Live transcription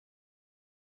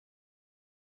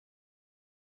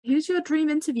Who's your dream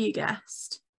interview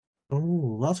guest?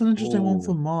 Oh, that's an interesting one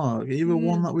for Oh, Mark. Either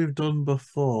one Mm. that we've done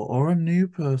before or a new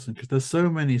person, because there's so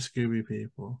many Scooby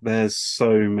people. there's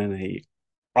so many.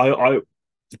 I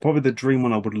probably the dream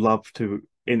one I would love to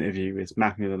interview is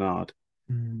Matthew Leonard.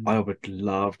 I Hmm. would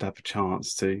love to have a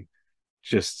chance to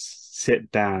just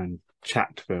sit down and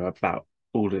chat to him about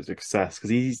all his success because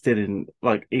he's did in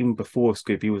like even before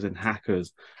Scoob, he was in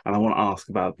Hackers, and I want to ask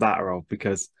about that role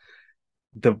because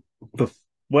the the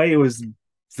way it was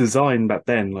designed back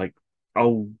then, like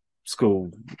old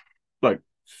school, like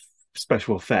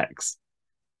special effects,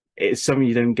 it's something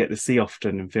you don't get to see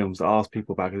often in films that ask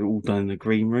people about because it's all done in the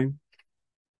green room.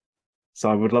 So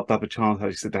I would love to have a chance to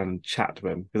actually sit down and chat to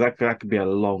him because that could be a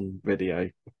long video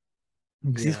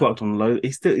because he's Yeah, worked on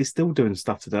loads. He's still doing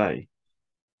stuff today.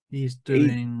 he's He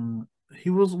doing. He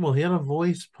was well. He had a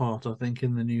voice part, I think,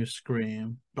 in the new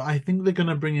Scream, but I think they're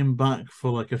gonna bring him back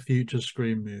for like a future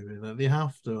Scream movie. Like they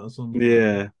have to at some point.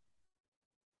 yeah,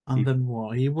 And then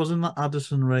what? He was in that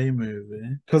Addison Rae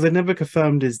movie. because they never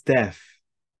confirmed his death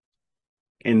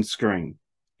in Scream.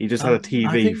 He just had a I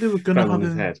TV think they were gonna fell on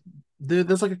have his him. head.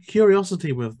 There's like a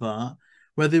curiosity with that,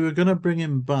 where they were gonna bring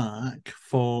him back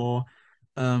for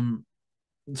um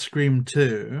Scream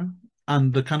 2,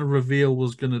 and the kind of reveal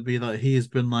was going to be that he's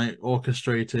been like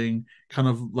orchestrating kind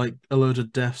of like a load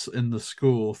of deaths in the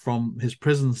school from his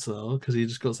prison cell because he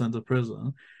just got sent to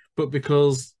prison. But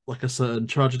because like a certain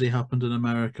tragedy happened in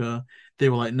America, they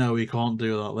were like, no, we can't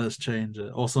do that. Let's change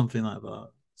it, or something like that.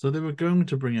 So they were going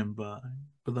to bring him back,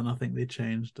 but then I think they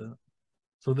changed it.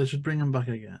 So they should bring him back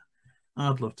again.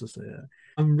 I'd love to see it.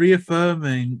 I'm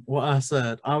reaffirming what I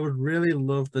said. I would really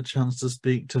love the chance to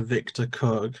speak to Victor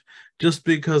Cook, just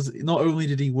because not only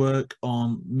did he work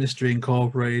on Mystery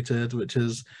Incorporated, which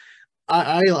is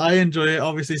I enjoy it.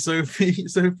 Obviously, Sophie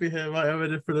here might have a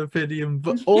different opinion,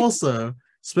 but also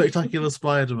Spectacular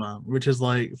Spider-Man, which is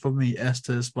like for me S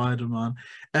tier Spider-Man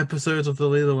episodes of the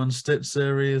Lilo and Stitch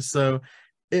series. So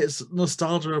it's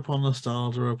nostalgia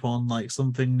upon like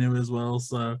something new as well.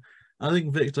 So I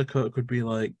think Victor Cook would be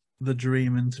like the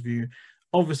dream interview.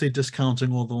 Obviously,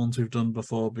 discounting all the ones we've done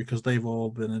before because they've all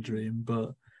been a dream.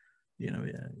 But yeah,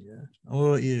 yeah. What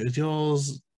about you? Is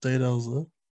yours Dade Elza?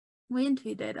 We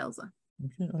interviewed Elsa.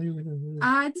 Okay, are you gonna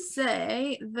I'd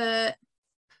say that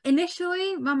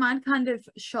initially my mind kind of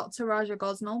shot to Raja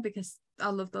Gosnell because I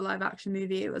love the live action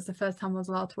movie. It was the first time I was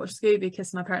allowed to watch Scooby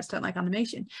because my parents don't like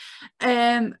animation.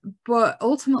 But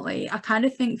ultimately I kind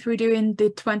of think through doing the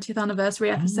 20th anniversary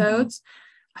episodes,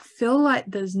 I feel like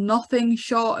there's nothing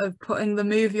short of putting the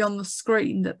movie on the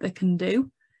screen that they can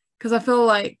do. Because I feel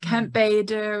like Kent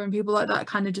Bader and people like that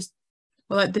kind of just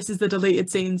well, like this is the deleted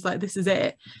scenes, like this is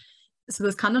it. So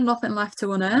there's kind of nothing left to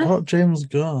What unearth. about James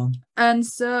Gunn? And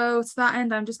so to that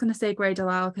end, I'm just going to say Grey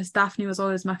DeLisle because Daphne was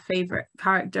always my favourite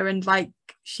character and like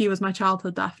she was my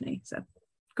childhood Daphne. So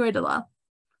Grey DeLisle.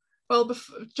 Well,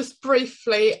 just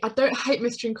briefly, I don't hate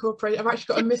Mystery Incorporated. I've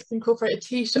actually got a Mystery Incorporated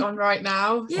t-shirt on right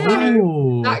now. Yeah. So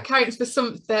Oh, that counts for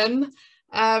something.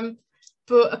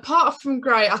 But apart from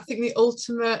Grey, I think the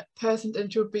ultimate person to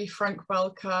interview would be Frank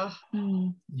Welker.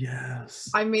 yes.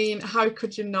 I mean, how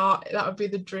could you not? That would be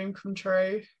the dream come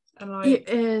true. And like, It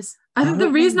is. I think the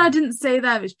reason I didn't say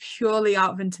that is purely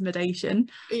out of intimidation.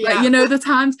 yeah. Like, you know, the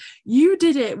times you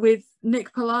did it with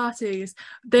Nick Pilates,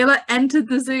 they like entered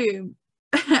the Zoom.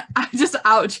 I just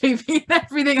out JayBee and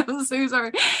everything. I'm so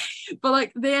sorry. But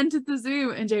like they entered the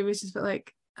Zoom and JayBee's just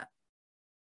like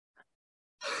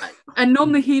and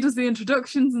normally he does the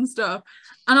introductions and stuff.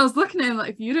 And I was looking at him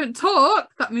like, if you don't talk,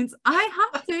 that means I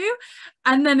have to.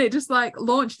 And then it just like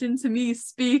launched into me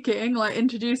speaking, like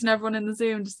introducing everyone in the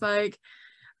Zoom, just like,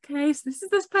 okay, so this is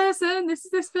this person,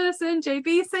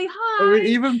 JayBee, say hi. I mean,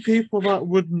 even people that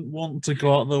wouldn't want to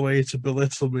go out of their way to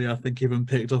belittle me, I think even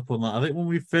picked up on that. I think when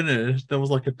we finished, there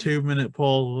was like a 2 minute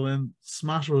pause, and then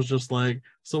Smash was just like,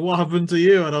 "So what happened to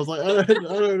you?" And I was like, I don't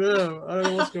know, I don't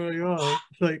know what's going on."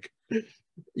 Like,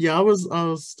 yeah, I was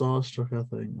starstruck, I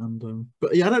think, and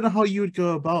but yeah, I don't know how you would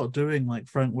go about doing like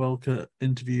Frank Welker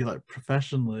interview like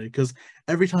professionally, because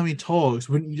every time he talks,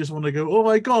 wouldn't you just want to go, "Oh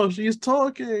my gosh, he's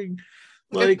talking"?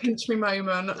 Like a Like, pinch me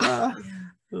moment.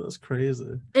 that's crazy.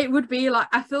 It would be like,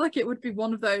 I feel like it would be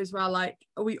one of those where like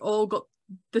we all got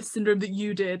the syndrome that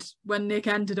you did when Nick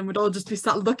entered and we'd all just be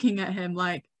sat looking at him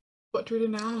like, what do we do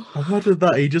now? Imagine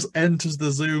that he just enters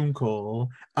the Zoom call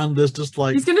and there's just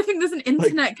like he's gonna think there's an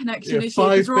internet connection issue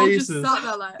because five we're all just faces sat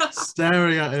there like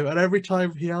staring at him, and every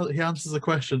time he answers a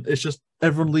question, it's just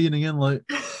everyone leaning in like,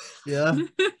 yeah.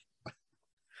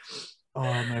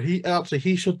 Oh no,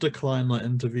 he should decline that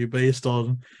interview based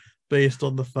on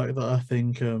the fact that I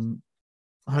think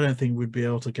I don't think we'd be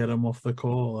able to get him off the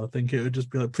call. I think it would just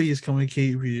be like, please, can we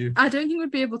keep you? I don't think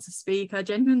we'd be able to speak. I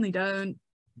genuinely don't.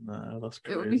 No, that's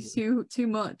crazy. It would be too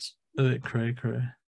much. A bit cray.